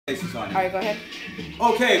Places on it. All right, go ahead.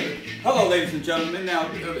 Okay, hello ladies and gentlemen.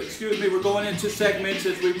 Now, excuse me, we're going into segments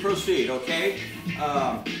as we proceed, okay?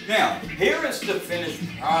 Now, here is the finished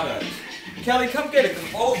product. Kelly, come get a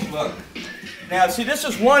close look. Now, see, this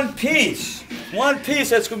is one piece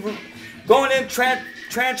that's going in,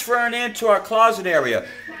 transferring into our closet area.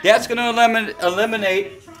 That's going to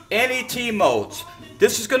eliminate any T-modes.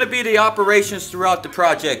 This is going to be the operations throughout the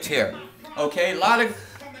project here, okay? A lot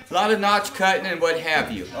of notch cutting and what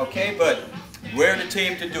have you, okay? But we're the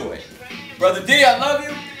team to do it. Brother D, I love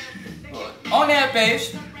you. On that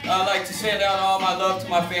base, I'd like to send out all my love to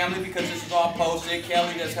my family because this is all posted.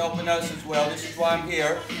 Kelly that's helping us as well. This is why I'm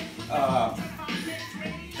here.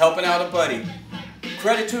 Helping out a buddy.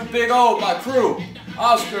 Credit to Big O, my crew.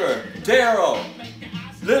 Oscar, Daryl,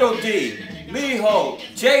 Little D, Miho,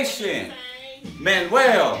 Jason,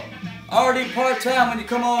 Manuel. Already part-time when you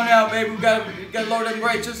come on out, baby. We gotta load them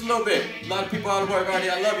rates just a little bit. A lot of people out of work already.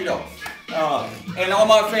 I love you though. And all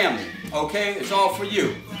my family, okay? It's all for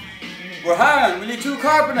you. We're hiring. We need 2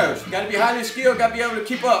 carpenters. Got to be highly skilled. Got to be able to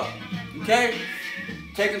keep up, okay?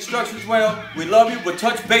 Take instructions well. We love you. We'll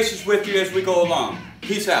touch bases with you as we go along.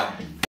 Peace out.